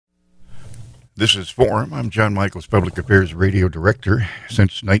This is Forum. I'm John Michaels, Public Affairs Radio Director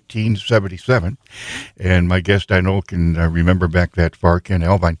since 1977. And my guest I know can remember back that far, Ken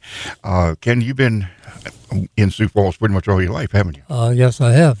Alvine. Ken, you've been in Sioux Falls pretty much all your life, haven't you? Yes,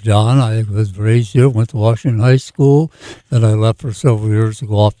 I have, John. I was raised here, went to Washington High School. Then I left for several years to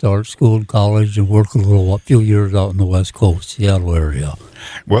go off to art school and college and work a few years out in the West Coast, Seattle area.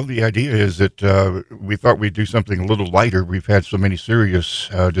 Well, the idea is that we thought we'd do something a little lighter. We've had so many serious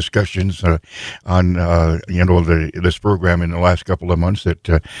discussions on this program in the last couple of months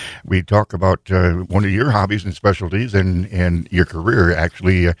that we talk about one of your hobbies and specialties and your career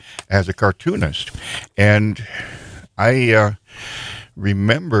actually as a cartoonist. And I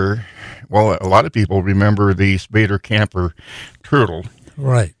remember, well, a lot of people remember the Spader Camper turtle.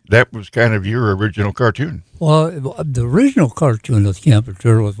 Right. That was kind of your original cartoon. Well, the original cartoon of Camper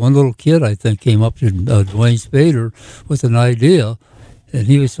Turtle was one little kid, I think, came up to Dwayne Spader with an idea, and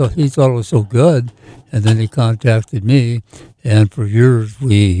he thought it was so good, and then he contacted me, and for years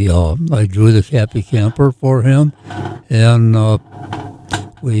I drew the Happy Camper for him, and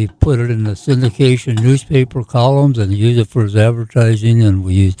we put it in the syndication newspaper columns and used it for his advertising, and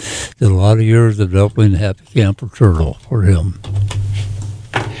we did a lot of years of developing the Happy Camper Turtle for him.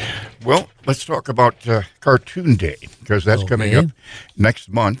 Well, let's talk about Cartoon Day, because that's coming up next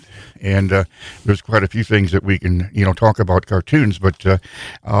month, and there's quite a few things that we can, talk about cartoons, but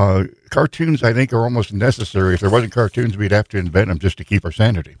cartoons, I think, are almost necessary. If there wasn't cartoons, we'd have to invent them just to keep our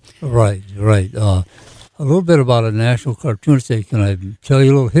sanity. Right. A little bit about a National Cartoonist Day. Can I tell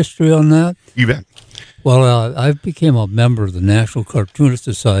you a little history on that? You bet. Well, I became a member of the National Cartoonist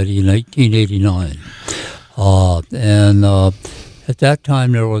Society in 1989, at that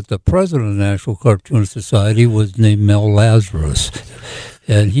time, there was the president of the National Cartoonist Society was named Mel Lazarus,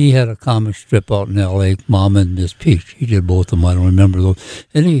 and he had a comic strip out in L.A., Mom and Miss Peach. He did both of them. I don't remember those.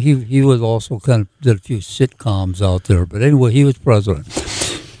 And he was also kind of did a few sitcoms out there. But anyway, he was president.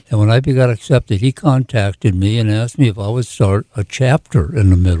 And when I got accepted, he contacted me and asked me if I would start a chapter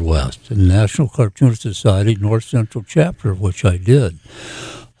in the Midwest, the National Cartoonist Society North Central chapter, which I did.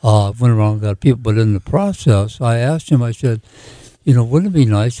 Went around and got people. But in the process, I asked him, I said, wouldn't it be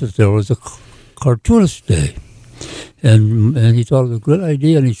nice if there was a cartoonist day? And he thought it was a good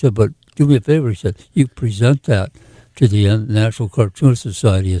idea, and he said, but do me a favor, he said, you present that to the National Cartoonist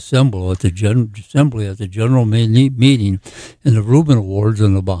Society Assembly at the general meeting in the Reuben Awards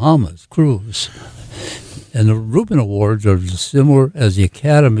in the Bahamas cruise. And the Reuben Awards are similar as the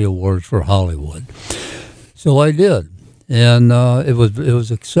Academy Awards for Hollywood. So I did, and it was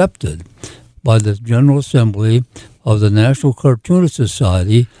accepted by the General Assembly of the National Cartoonist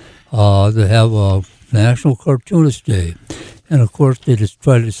Society to have a National Cartoonist Day. And, of course, they just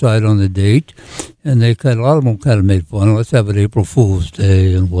tried to decide on the date, and a lot of them kind of made fun. Let's have an April Fool's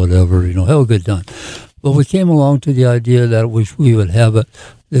Day and whatever, have a good time. But we came along to the idea that we would have it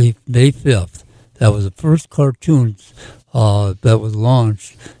the May 5th. That was the first cartoon that was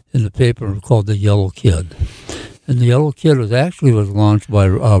launched in the paper called The Yellow Kid. And The Yellow Kid was launched by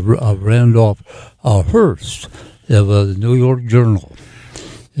Randolph Hearst of the New York Journal.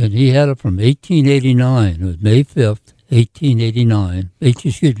 And he had it from 1889. It was May 5th,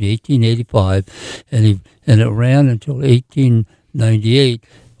 1885, and it ran until 1898,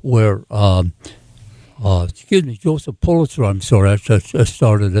 where Joseph Pulitzer, I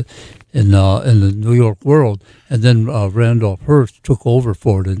started it in the New York World, and then Randolph Hearst took over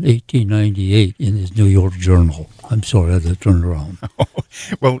for it in 1898 in his New York Journal. I'm sorry, I had to turn around.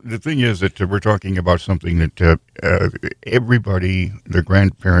 Well, the thing is that we're talking about something that everybody, their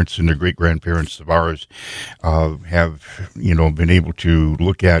grandparents and their great-grandparents of ours have, been able to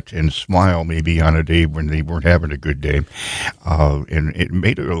look at and smile maybe on a day when they weren't having a good day. And it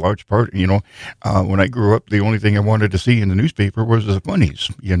made it a large part, when I grew up, the only thing I wanted to see in the newspaper was the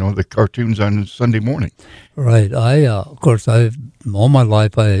funnies, the cartoons on Sunday morning. Right. Of course, all my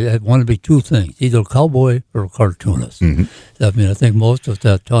life, I wanted to be two things, either a cowboy or a cartoonist. Mm-hmm. I think most of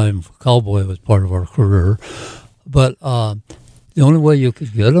that time, cowboy was part of our career. But the only way you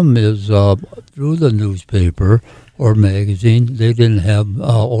could get them is through the newspaper or magazine. They didn't have,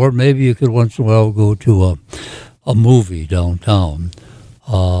 or maybe you could once in a while go to a movie downtown.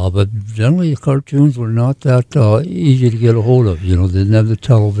 But generally, the cartoons were not that easy to get a hold of. They didn't have the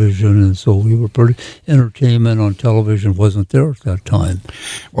television, and so we were entertainment on television wasn't there at that time.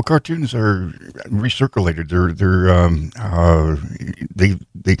 Well, cartoons are recirculated.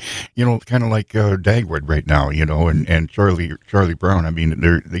 They kind of like Dagwood right now, and Charlie Browne. I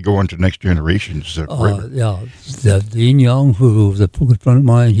mean, they go on to next generations. Dean Young, who's a good friend of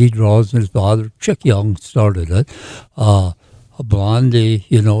mine, he draws, and his father, Chick Young, started it. Blondie,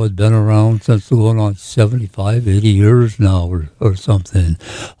 had been around since going on 75, 80 years now or something.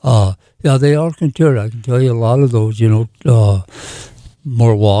 Yeah, they are continued. I can tell you a lot of those,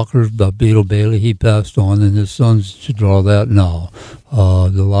 Mort Walker's, Beetle Bailey, he passed on, and his sons to draw that now. A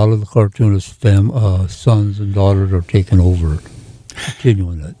lot of the cartoonists' sons and daughters are taking over,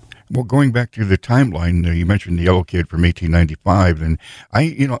 continuing it. Well, going back to the timeline, you mentioned the Yellow Kid from 1895, and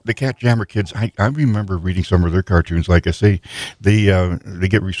the Cat Jammer Kids. I remember reading some of their cartoons. Like I say, they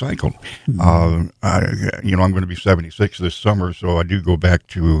get recycled. I'm going to be 76 this summer, so I do go back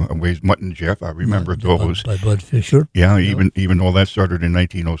to ways. Mutt and Jeff. I remember those by Bud Fisher. Yeah, even though that started in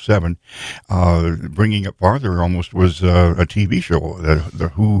 1907, bringing it farther almost was a TV show, the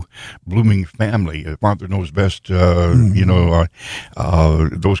Who Blooming Family. Father Knows Best. Those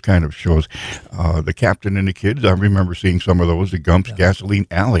kind of shows. The Captain and the Kids, I remember seeing some of those. The Gumps, Gasoline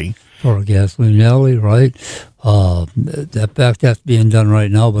Alley. Or Gasoline Alley, right? That's being done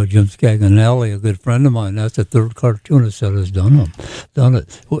right now by Jim Scaganelli, a good friend of mine. That's the third cartoonist that has done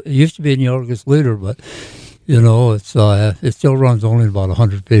it. Well, it used to be in the Argus Leader, but it still runs only about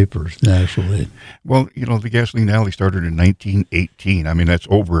 100 papers nationally. Well, the Gasoline Alley started in 1918. I mean, that's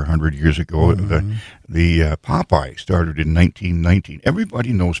over 100 years ago. Mm-hmm. The Popeye started in 1919.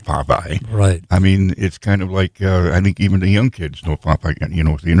 Everybody knows Popeye. Right. I mean, it's kind of like, I think even the young kids know Popeye,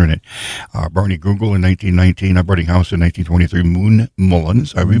 with the internet. Barney Google in 1919, A Boarding House in 1923, Moon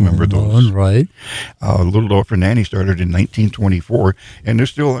Mullins, I remember those. Mullins, right. Little Orphan Annie started in 1924, and they're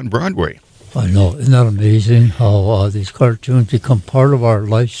still on Broadway. I know. Isn't that amazing how these cartoons become part of our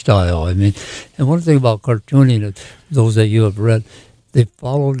lifestyle? I mean, and one thing about cartooning, those that you have read, they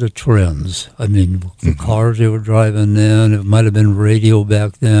follow the trends. I mean, the cars they were driving then, it might have been radio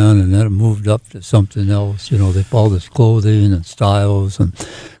back then, and then it moved up to something else. They followed this clothing and styles, and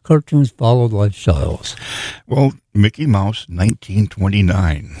cartoons followed lifestyles. Well, Mickey Mouse,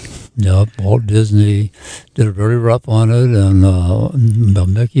 1929. Yep, Walt Disney did a very rough on it,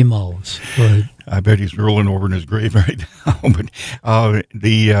 and Mickey Mouse, right. I bet he's rolling over in his grave right now. But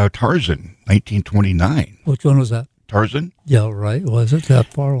the Tarzan, 1929. Which one was that? Tarzan? Yeah, right. Was it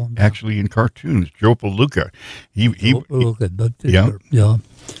that far on? Actually, in cartoons, Joe Palooka. Joe Palooka, Bud Fisher. Yeah.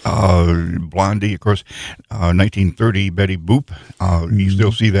 Blondie, of course, 1930, Betty Boop. You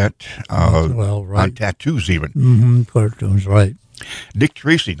still see that right. on tattoos even. Mm-hmm, cartoons, right. Dick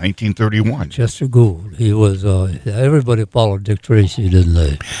Tracy, 1931. Chester Gould. He was, everybody followed Dick Tracy, didn't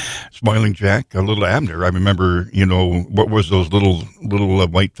they? Smiling Jack, Little Abner. I remember, what was those little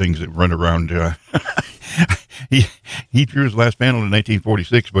white things that run around? He drew his last panel in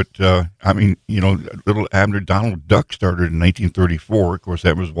 1946, but Little Abner, Donald Duck started in 1934. Of course,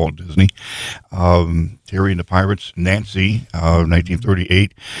 that was Walt Disney. Terry and the Pirates, Nancy,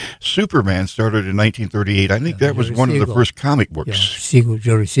 1938. Superman started in 1938. I think that was one of the first comic books. Yeah,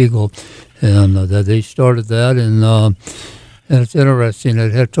 Jerry Siegel, and they started that, and it's interesting.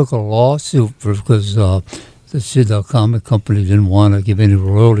 It took a lawsuit because the comic company didn't want to give any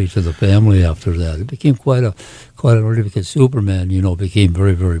royalty to the family after that. It became quite a because Superman, became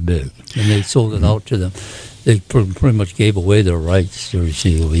very, very big, and they sold it out to them. They pretty much gave away their rights to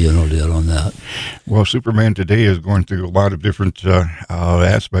receive, did on that. Well, Superman today is going through a lot of different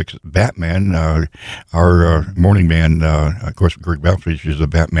aspects. Batman, our morning man, of course, Greg Balfish is a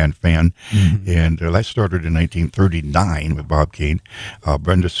Batman fan, and that started in 1939 with Bob Kane.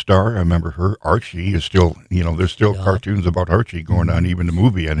 Brenda Starr, I remember her. Archie is still, there's still cartoons about Archie going on, even the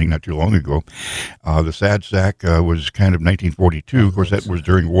movie, I think, not too long ago. The Sad Sack was kind of 1942. Of course, that was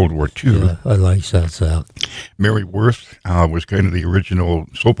during World War II. Yeah, I like Sad Sack. Mary Worth was kind of the original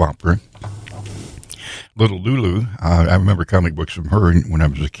soap opera. Little Lulu, I remember comic books from her when I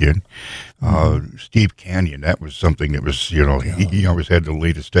was a kid. Steve Canyon, that was something that was, he always had the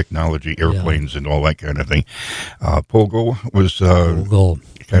latest technology, airplanes and all that kind of thing. Pogo was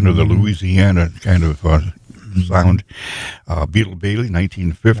kind of the Louisiana kind of sound. Beetle Bailey,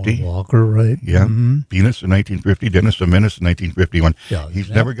 1950. Walker, right? Yeah. Venus in 1950. Dennis the Menace in 1951. Yeah, he's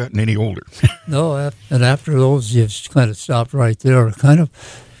never gotten any older. No, and after those, you kind of stopped right there. And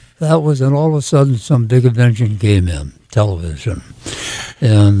all of a sudden, some big invention came in, television.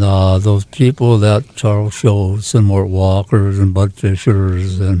 And those people that Charles Schultz and Mort Walkers and Bud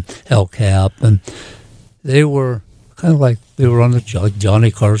Fishers and Hal Cap, and they were kind of like they were on the Johnny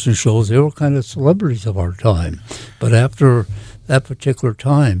Carson shows. They were kind of celebrities of our time. But after that particular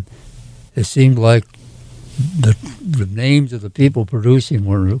time, it seemed like the names of the people producing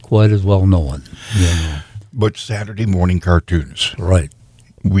weren't quite as well known. But Saturday morning cartoons. Right.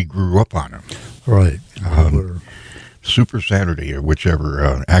 We grew up on them. Right. Super Saturday or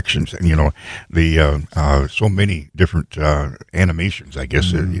whichever actions, and the so many different animations. I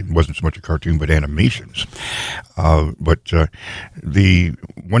guess it wasn't so much a cartoon, but animations. But the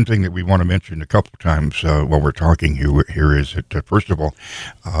one thing that we want to mention a couple of times while we're talking here is that first of all,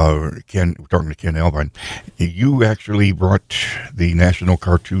 Ken, we're talking to Ken Alvine. You actually brought the National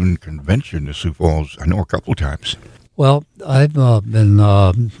Cartoon Convention to Sioux Falls, I know, a couple of times. Well, I've been,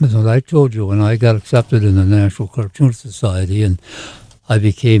 as I told you, when I got accepted in the National Cartoon Society and I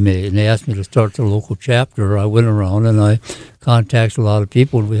became and they asked me to start the local chapter, I went around and I contacted a lot of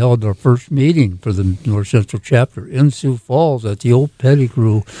people, and we held our first meeting for the North Central chapter in Sioux Falls at the old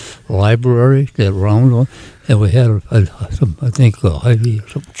Pettigrew Library, that round one, and we had, some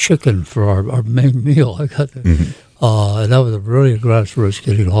chicken for our main meal. I got that. And that was a really grassroots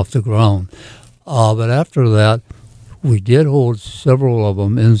getting off the ground. But after that, we did hold several of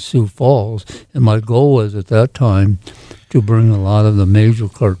them in Sioux Falls, and my goal was at that time to bring a lot of the major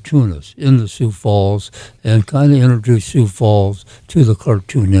cartoonists into Sioux Falls and kind of introduce Sioux Falls to the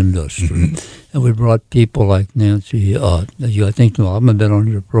cartoon industry. And we brought people like Nancy, I think I've been on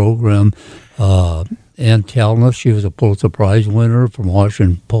your program, Ann Talness, she was a Pulitzer Prize winner from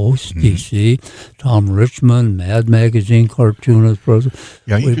Washington Post, D.C. Tom Richmond, Mad Magazine cartoonist.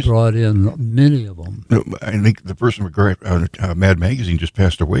 We brought in many of them. I think the person with Mad Magazine just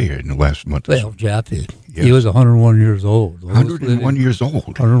passed away in the last month. Well, Jaffe. Yes. He was 101 years old. 101 years old.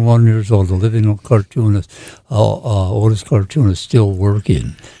 101 years old, a living cartoonist, oldest cartoonist still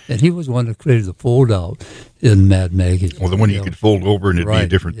working. And he was one that created the fold-out in Mad Magazine. Well, the one you could fold over and it'd be a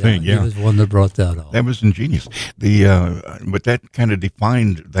different thing. Yeah, he was one that brought that out. That was ingenious. But that kind of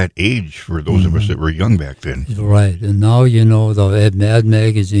defined that age for those of us that were young back then. Right, and now the Mad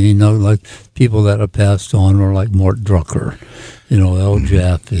Magazine, like people that have passed on were like Mort Drucker, L.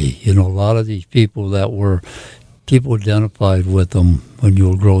 Jaffe, a lot of these people that were people identified with them when you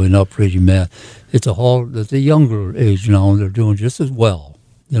were growing up reading Mad. It's a younger age now, and they're doing just as well.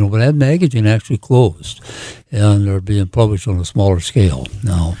 But that magazine actually closed, and they're being published on a smaller scale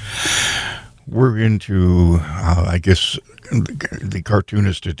now. We're into, I guess, the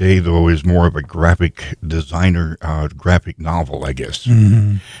cartoonist today, though, is more of a graphic designer, graphic novel, I guess.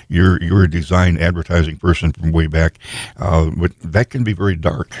 You're a design advertising person from way back, but that can be very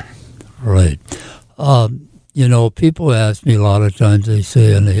dark. Right. People ask me a lot of times, I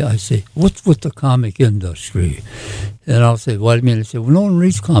say, what's with the comic industry? And I'll say, what do you mean? They say, well, no one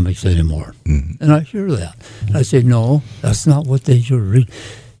reads comics anymore. And I hear that. And I say, no, that's not what they should read.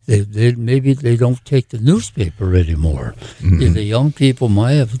 Maybe they don't take the newspaper anymore. The young people,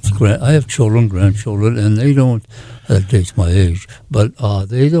 I have children, grandchildren, and they don't, that dates my age, but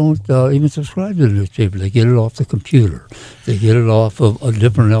they don't even subscribe to the newspaper. They get it off the computer. They get it off of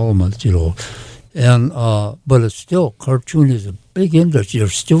different elements, And but it's still, cartoon is a big industry. You're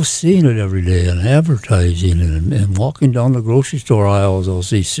still seeing it every day in advertising and walking down the grocery store aisles. I'll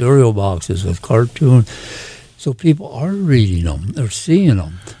see cereal boxes with cartoon. So people are reading them. They're seeing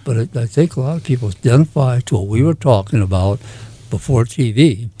them. But I think a lot of people identify to what we were talking about before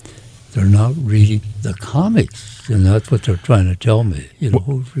TV. They're not reading the comics, and that's what they're trying to tell me.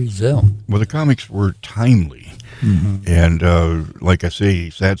 Who reads them? Well, the comics were timely. And like I say,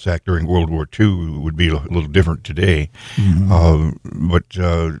 sad sack during World War II would be a little different today. But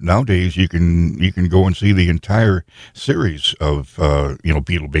nowadays you can go and see the entire series of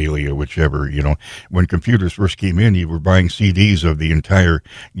Beetle Bailey or whichever. When computers first came in, you were buying CDs of the entire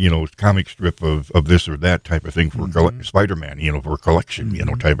comic strip of this or that type of thing for Spider-Man, for a collection,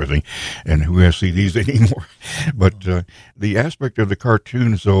 type of thing. And who has CDs anymore? But the aspect of the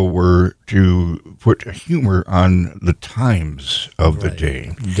cartoons, though, were to put humor on the times of the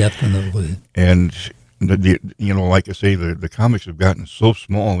day. Definitely. And like I say, the comics have gotten so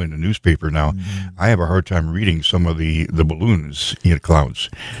small in the newspaper now. I have a hard time reading some of the balloons in clouds.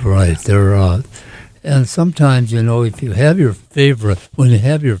 Right. They're and sometimes, if you have your favorite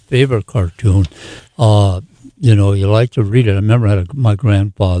cartoon, you like to read it. I remember I had my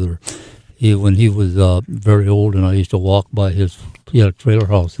grandfather. When he was very old, and I used to walk by he had a trailer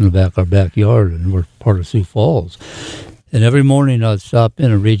house in the back of our backyard, and we're part of Sioux Falls. And every morning I'd stop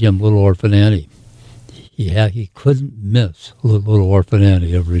in and read him Little Orphan Annie. He couldn't miss Little Orphan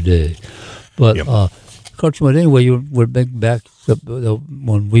Annie every day. But cartoon, anyway, we're back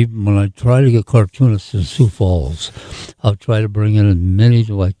when I try to get cartoonists in Sioux Falls, I'll try to bring in as many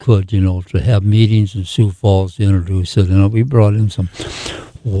as I could, to have meetings in Sioux Falls to introduce it. And we brought in some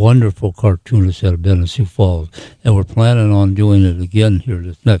wonderful cartoonists that have been in Sioux Falls, and we're planning on doing it again here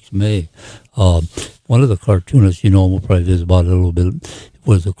this next May. One of the cartoonists, we'll probably visit about it a little bit,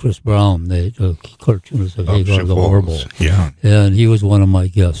 was a Chris Browne, the cartoonist of Hagar Sioux the Falls. Horrible. Yeah. And he was one of my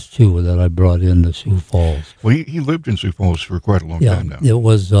guests, too, that I brought into Sioux Falls. Well, he lived in Sioux Falls for quite a long time now. It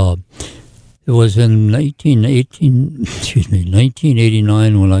was in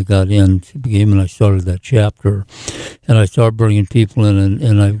 1989 when I got into the game and I started that chapter. And I started bringing people in,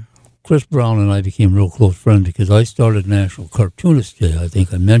 and Chris Browne and I became real close friends because I started National Cartoonist Day. I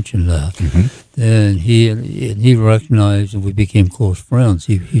think I mentioned that. Mm-hmm. And he recognized, and we became close friends.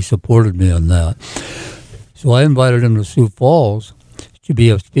 He supported me on that. So I invited him to Sioux Falls to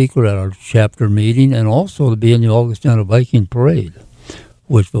be a speaker at our chapter meeting and also to be in the Augustana Viking Parade,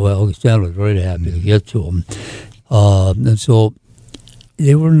 which Augustana was very happy to get to him. And so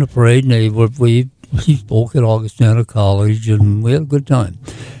they were in the parade, and he spoke at Augustana College, and we had a good time.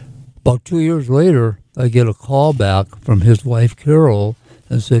 About 2 years later, I get a call back from his wife, Carol,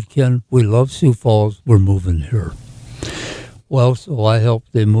 and said, Ken, we love Sioux Falls. We're moving here. Well, so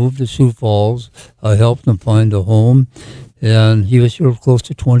they moved to Sioux Falls. I helped them find a home, and he was here close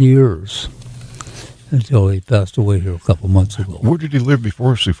to 20 years until he passed away here a couple months ago. Where did he live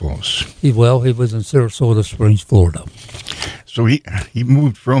before Sioux Falls? He was in Sarasota Springs, Florida. So he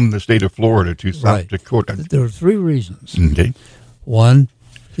moved from the state of Florida to South Dakota. There are 3 reasons. Okay. One,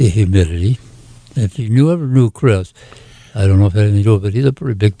 the humidity. If you ever knew Chris, I don't know if anything to do with it, but he's a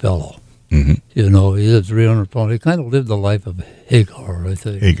pretty big fellow. Mm-hmm. You know, he's 300 pounds. He kind of lived the life of Hagar, I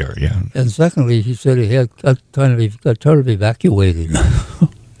think. Hagar, yeah. And secondly, he said he got tired of evacuating.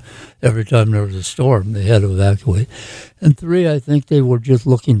 Every time there was a storm, they had to evacuate. And 3, I think they were just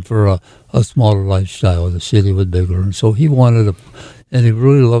looking for a smaller lifestyle. The city was bigger. And so he wanted and he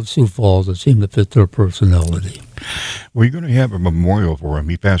really loved Sioux Falls. It seemed to fit their personality. Well, you're going to have a memorial for him.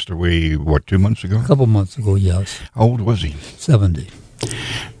 He passed away, 2 months ago? A couple months ago, yes. How old was he? 70.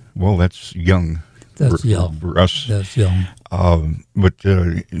 Well, that's young. That's young. For us. That's young. But,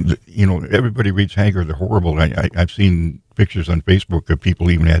 everybody reads Hagar the Horrible. I've seen pictures on Facebook of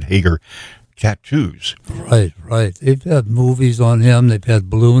people even had Hagar tattoos. Right. They've had movies on him. They've had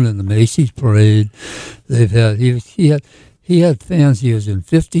balloon in the Macy's parade. They've had, he had fans. He was in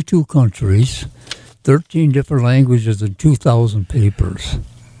 52 countries, 13 different languages, and 2,000 papers.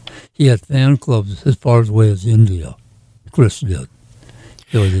 He had fan clubs as far away as India. Chris did.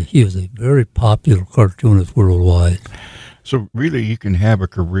 He was a very popular cartoonist worldwide. So really, you can have a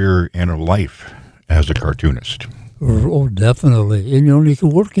career and a life as a cartoonist. Oh, definitely. And you can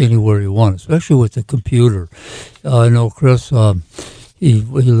work anywhere you want, especially with the computer. I know Chris, he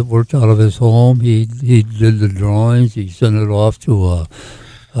worked out of his home. He did the drawings. He sent it off to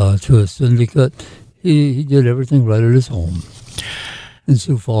a syndicate. He did everything right at his home in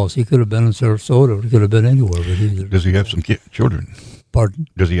Sioux Falls. He could have been in Sarasota. Or he could have been anywhere. But does he have some children? Pardon?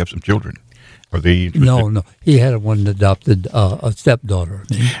 Does he have some children? Are they interested? No. He had one adopted, a stepdaughter.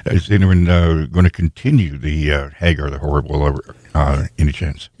 Is anyone going to continue the Hagar the Horrible any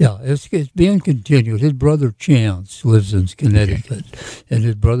chance? Yeah, it's being continued. His brother Chance lives in Connecticut, and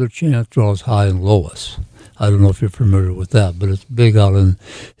his brother Chance draws High and Lois. I don't know if you're familiar with that, but it's big out in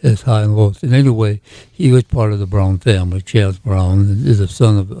High and Lois. And anyway, he was part of the Browne family. Chance Browne is a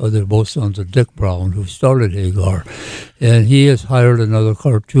son of, they're both sons of Dick Browne, who started Hagar. And he has hired another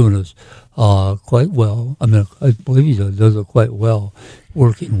cartoonist quite well. I mean, I believe he does it quite well,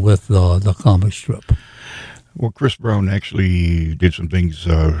 working with the comic strip. Well, Chris Browne actually did some things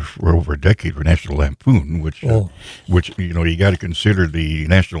for over a decade for National Lampoon, which you got to consider the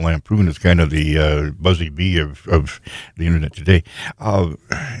National Lampoon as kind of the buzzy bee of the internet today.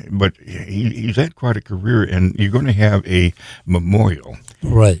 But he's had quite a career, and you're going to have a memorial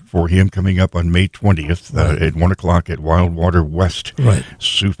for him coming up on May 20th at 1 o'clock at Wildwater West,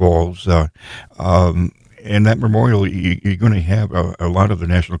 Sioux Falls. And that memorial, you're going to have a lot of the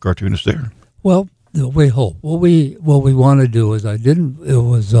national cartoonists there. Well, we hope. What we want to do is when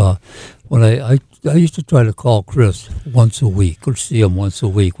I used to try to call Chris once a week or see him once a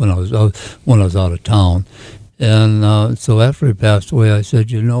week when I was out of town, and so after he passed away, I said,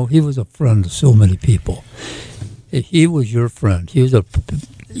 he was a friend to so many people. He was your friend. If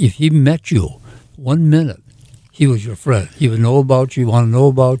he met you 1 minute, he was your friend. He would know about you, want to know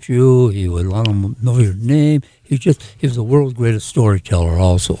about you. He would want to know your name. He was the world's greatest storyteller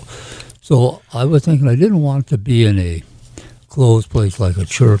also. So I was thinking I didn't want to be in a closed place like a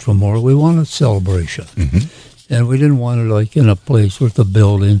church memorial. We wanted a celebration. Mm-hmm. And we didn't want it like in a place with a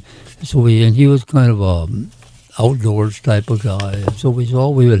building. And he was kind of a outdoors type of guy. So we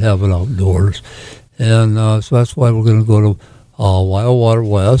thought we would have it outdoors. And so that's why we're going to go to Wildwater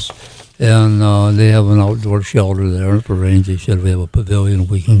West. And they have an outdoor shelter there. If it rains, they said we have a pavilion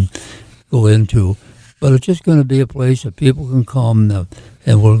we can go into. But it's just going to be a place that people can come,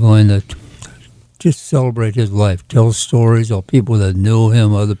 and we're going to just celebrate his life, tell stories of people that knew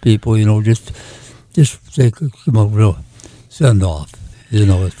him, other people, just take him a real send-off,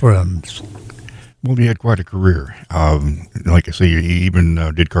 as friends. Well, he had quite a career. Like I say, he even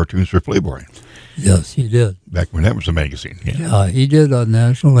did cartoons for Playboy. Yes, he did. Back when that was a magazine. Yeah, he did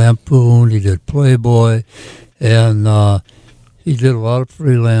National Lampoon, he did Playboy, and he did a lot of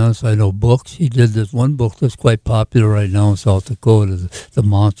freelance. I know books. He did this one book that's quite popular right now in South Dakota, The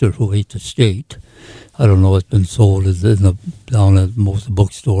Monster Who Ate the State. I don't know, it's been sold down at most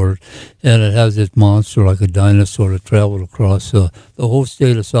bookstores. And it has this monster like a dinosaur that traveled across the whole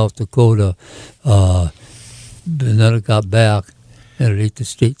state of South Dakota. And then it got back and it ate the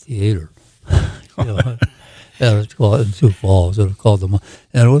state theater. And it's called in Sioux Falls. It's called and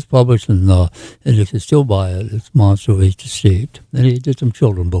it was published and you can still buy it. It's Monster of H State. And he did some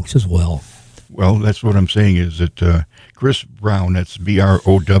children books as well. Well, that's what I'm saying is that Chris Browne, that's Browne,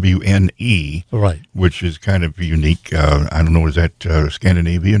 right? Which is kind of unique. I don't know, is that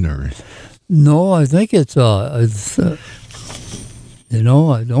Scandinavian or? No, I think it's I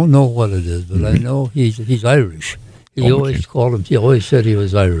don't know what it is, but I know he's Irish. He always said he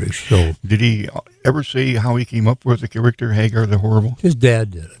was Irish. So did he ever say how he came up with the character Hagar the Horrible? His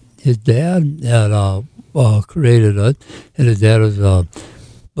dad did it. His dad had created it, and his dad was.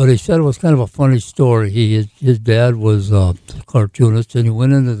 But he said it was kind of a funny story. His dad was a cartoonist, and he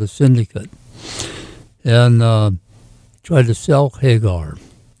went into the syndicate and tried to sell Hagar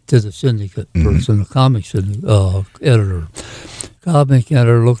to the syndicate person, the comics editor. Comic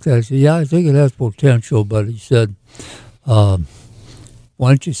editor looked at it and said, "Yeah, I think it has potential," but he said, "Why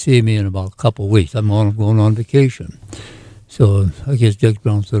don't you see me in about a couple of weeks? I'm going on vacation." So I guess Dick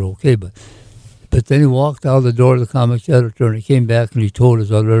Brown said, "Okay," but then he walked out the door of the comics editor, and he came back and he told his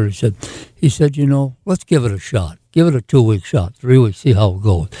other editor, he said, let's give it a shot. Give it a 2-week shot, 3 weeks, see how it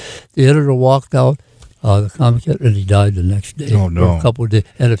goes. The editor walked out, the comic editor, and he died the next day. Oh, no. For a couple of days.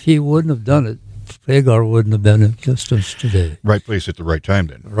 And if he wouldn't have done it, Hagar wouldn't have been in existence today. Right place at the right time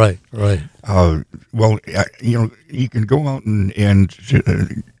then. Right. Well, you can go out and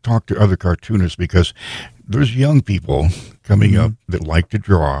talk to other cartoonists because there's young people coming up that like to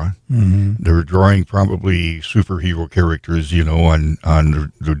draw. They're drawing probably superhero characters, on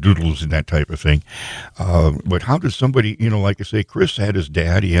the doodles and that type of thing. But how does somebody, like I say, Chris had his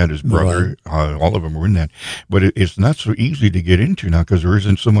dad, he had his brother, all of them were in that. But it's not so easy to get into now because there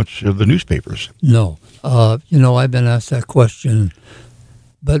isn't so much of the newspapers. No. I've been asked that question.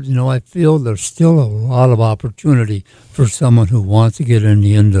 But, I feel there's still a lot of opportunity for someone who wants to get in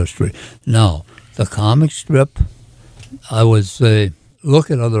the industry. Now, the comic strip, I would say,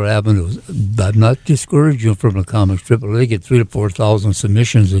 look at other avenues. I'm not discouraging from the comic strip, but they get 3,000 to 4,000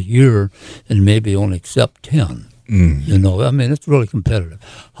 submissions a year and maybe only accept 10. It's really competitive.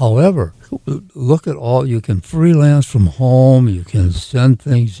 However, look at you can freelance from home, you can send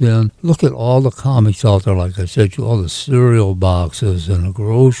things in. Look at all the comics out there, like I said, all the cereal boxes and the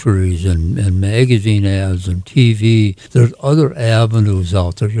groceries and magazine ads and TV. There's other avenues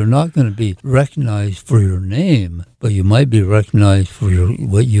out there. You're not going to be recognized for your name, but you might be recognized for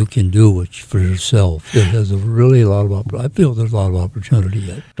what you can do for yourself. It has really a lot of I feel there's a lot of opportunity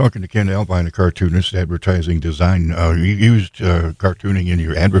yet. Talking to Ken Alvine, a cartoonist, advertising design, you used cartooning in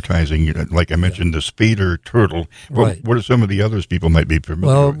your advertising, like I mentioned, the Spader Turtle. Right. What are some of the others people might be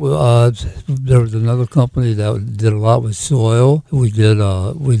familiar with? Well, there was another company that did a lot with soil. We did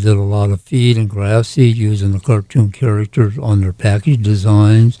a lot of feed and grass seed using the cartoon characters on their package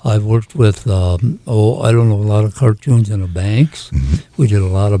designs. I've worked with, a lot of cartoons in the banks. We did a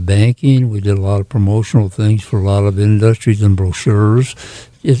lot of banking. We did a lot of promotional things for a lot of industries and brochures.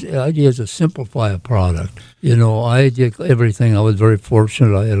 The idea is to simplify a product. I did everything. I was very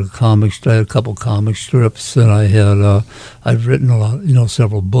fortunate. I had a couple comic strips, and I've written a lot,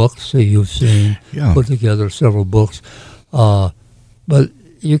 several books that you've seen, put together several books. But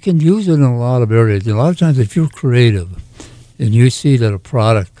you can use it in a lot of areas. A lot of times if you're creative and you see that a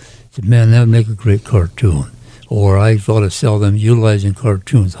product, man, that would make a great cartoon. Or I thought to sell them utilizing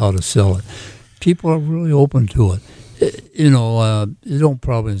cartoons, how to sell it. People are really open to it. You don't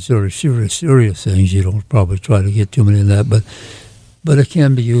probably consider serious things. You don't probably try to get too many in that, but it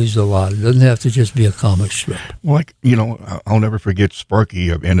can be used a lot. It doesn't have to just be a comic strip. Well, I'll never forget Sparky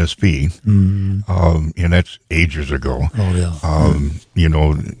of NSP, and that's ages ago. Oh, yeah.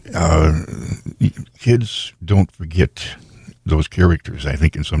 Kids don't forget those characters, I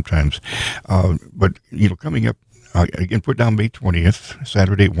think, and sometimes. But, coming up, Again, put down May 20th,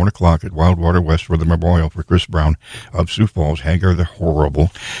 Saturday at 1 o'clock at Wildwater West for the memorial for Chris Browne of Sioux Falls, Hagar the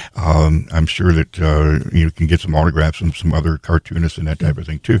Horrible. I'm sure that you can get some autographs from some other cartoonists and that type of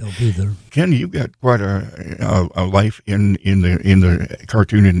thing, too. They'll be there. Ken, you've got quite a life in the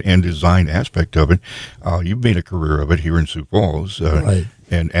cartoon and design aspect of it. You've made a career of it here in Sioux Falls. Right.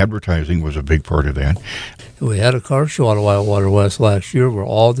 And advertising was a big part of that. We had a car show out of Wildwater West last year where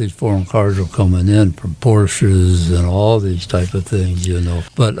all these foreign cars were coming in, from Porsches and all these type of things,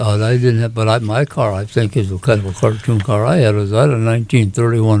 But I didn't have. But my car, I think, is a kind of a cartoon car I had. I had a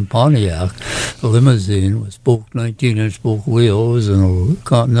 1931 Pontiac limousine with 19-inch spoke wheels and a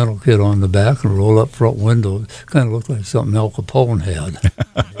Continental kit on the back and a roll-up front window. Kind of looked like something Al Capone had.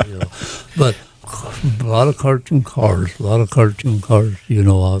 But a lot of cartoon cars, out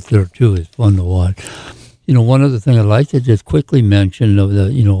there, too. It's fun to watch. One other thing I'd like to just quickly mention,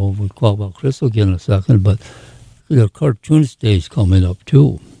 we'll talk about Chris again in a second, but the Cartoonist Day's coming up,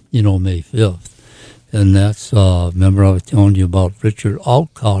 too, May 5th. And that's, remember I was telling you about Richard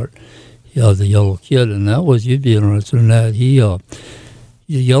Alcott, the Yellow Kid, and that was, you'd be interested in that. The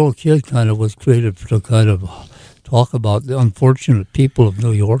Yellow Kid kind of was created to kind of talk about the unfortunate people of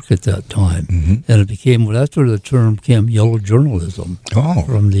New York at that time. Mm-hmm. And that's where the term came, yellow journalism,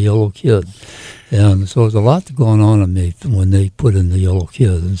 from the Yellow Kid. And so there's a lot going on in me when they put in the Yellow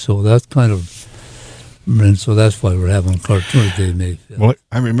Kid. And so that's that's why we're having Cartoon Day May 5th. Well,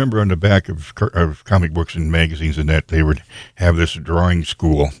 I remember on the back of comic books and magazines and that, they would have this drawing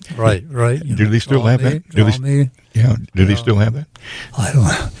school. Right. Do they still have that? Do they still have that? I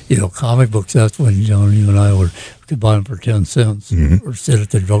don't know. Comic books, that's when, you and I could buy them for 10 cents or sit at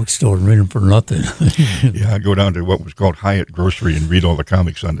the drugstore and read them for nothing. Yeah, I'd go down to what was called Hyatt Grocery and read all the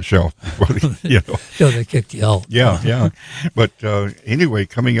comics on the shelf. They kicked you out. Yeah. But anyway,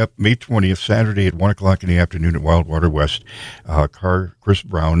 coming up May 20th, Saturday at 1 o'clock in the afternoon at Wildwater West, Chris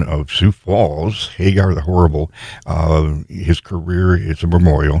Browne of Sioux Falls, Hagar the Horrible, his career, it's a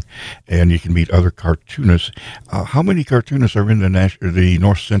memorial, and you can meet other cartoonists. How many cartoonists are in the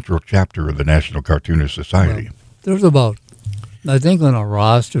North Central chapter of the National Cartoonist Society? Well, there's about, I think on our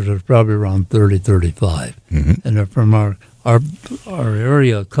roster, there's probably around 30, 35. Mm-hmm. And they're from our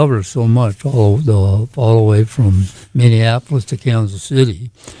area covers so much, all the way from Minneapolis to Kansas City.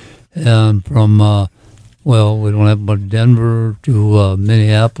 And from, we don't have much Denver to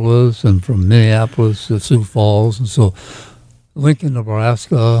Minneapolis, and from Minneapolis to Sioux Falls. And so Lincoln,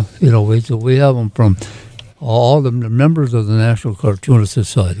 Nebraska, we have them from all the members of the National Cartoonist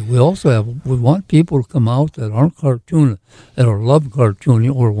Society. We want people to come out that aren't cartoonists, that love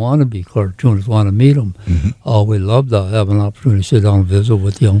cartooning or want to be cartoonists, want to meet them. Mm-hmm. We love to have an opportunity to sit down and visit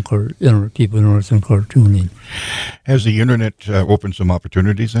with young people interested in cartooning. Has the Internet opened some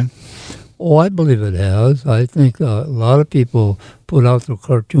opportunities then? Oh, I believe it has. I think a lot of people put out their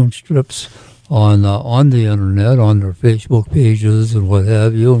cartoon strips on the Internet, on their Facebook pages and what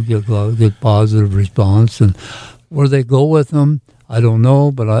have you, and get positive response. And where they go with them, I don't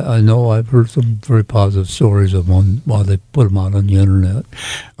know, but I know I've heard some very positive stories of them while they put them out on the Internet.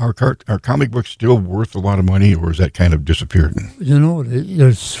 Are comic books still worth a lot of money, or has that kind of disappeared?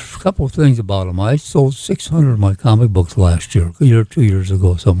 There's a couple of things about them. I sold 600 of my comic books last year, 2 years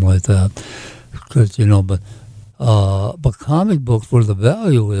ago, something like that. Because, but comic books, where the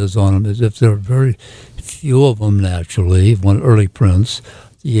value is on them is if there are very few of them naturally, early prints,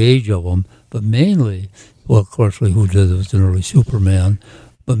 the age of them, but mainly, well, of course, who did it was an early Superman,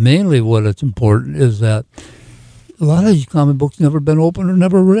 but mainly what it's important is that a lot of these comic books never been opened or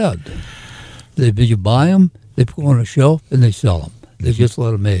never read. You buy them, they put on a shelf, and they sell them. They just let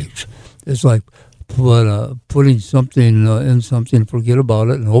them age. It's like putting something in something, forget about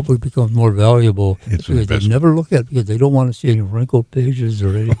it, and hopefully it becomes more valuable. Because they never look at it because they don't want to see any wrinkled pages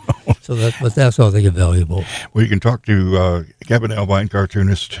or anything. But that's how they get valuable. Well, you can talk to Kevin Alvine,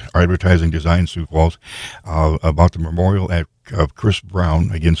 cartoonist, advertising design, Sioux Falls, about the memorial of Chris Browne,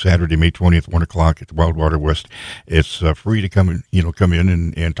 again Saturday, May 20th, 1 o'clock at the Wildwater West. It's free to come in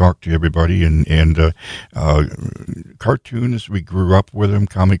and talk to everybody. And cartoons, we grew up with them.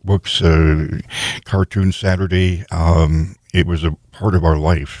 Comic books, Cartoon Saturday. It was a part of our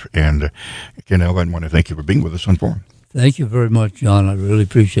life. And Ken Alvine, I want to thank you for being with us on Forum. Thank you very much, John. I really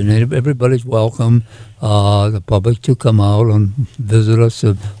appreciate it. Everybody's welcome, the public, to come out and visit us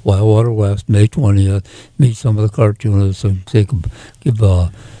at Wildwater West, May 20th, meet some of the cartoonists, and give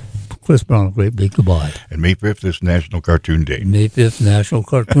Chris Browne a great big goodbye. And May 5th is National Cartoon Day. May 5th, National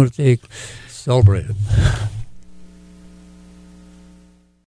Cartoon Day. Celebrate it.